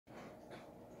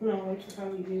No,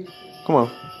 come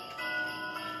on.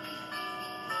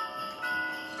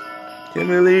 Give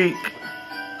me a leak.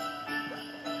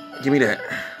 Give me that.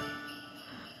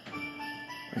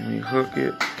 Let me hook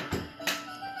it.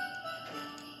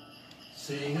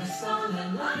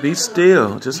 Be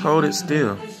still. Just hold it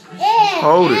still. Yeah,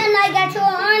 Hold it. and I got your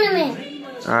ornament.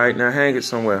 All right, now hang it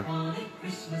somewhere.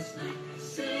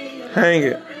 Hang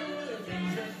it.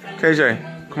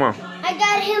 KJ, come on. I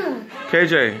got him.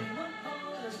 KJ,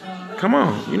 come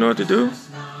on. You know what to do.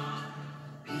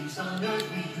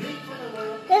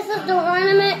 This is the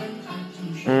ornament.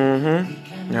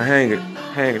 Mm-hmm. Now hang it.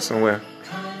 Hang it somewhere.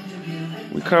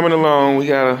 We coming along. We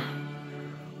got a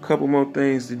couple more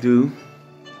things to do.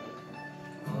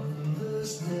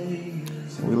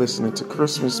 We listening to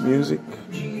Christmas music.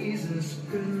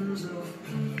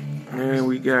 And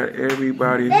we got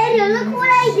everybody. Daddy, look what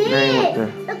I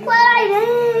did. Look what I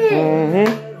did.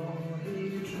 Mm-hmm.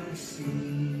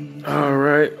 All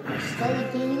right.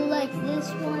 Daddy, can you like this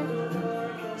one?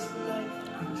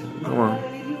 Come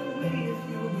on.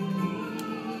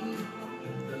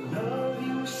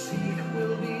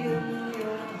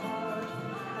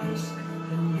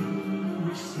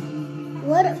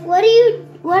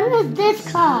 What is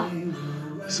this called?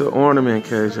 It's an ornament,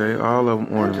 KJ. All of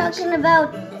them ornaments. I'm talking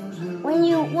about when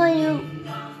you.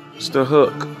 It's the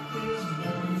hook.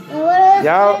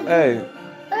 Y'all, hey,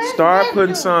 start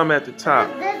putting some at the top.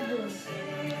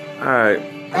 All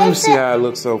right, let me see how it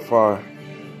looks so far.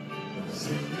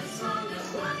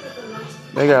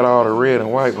 They got all the red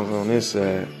and white ones on this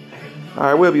side. All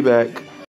right, we'll be back.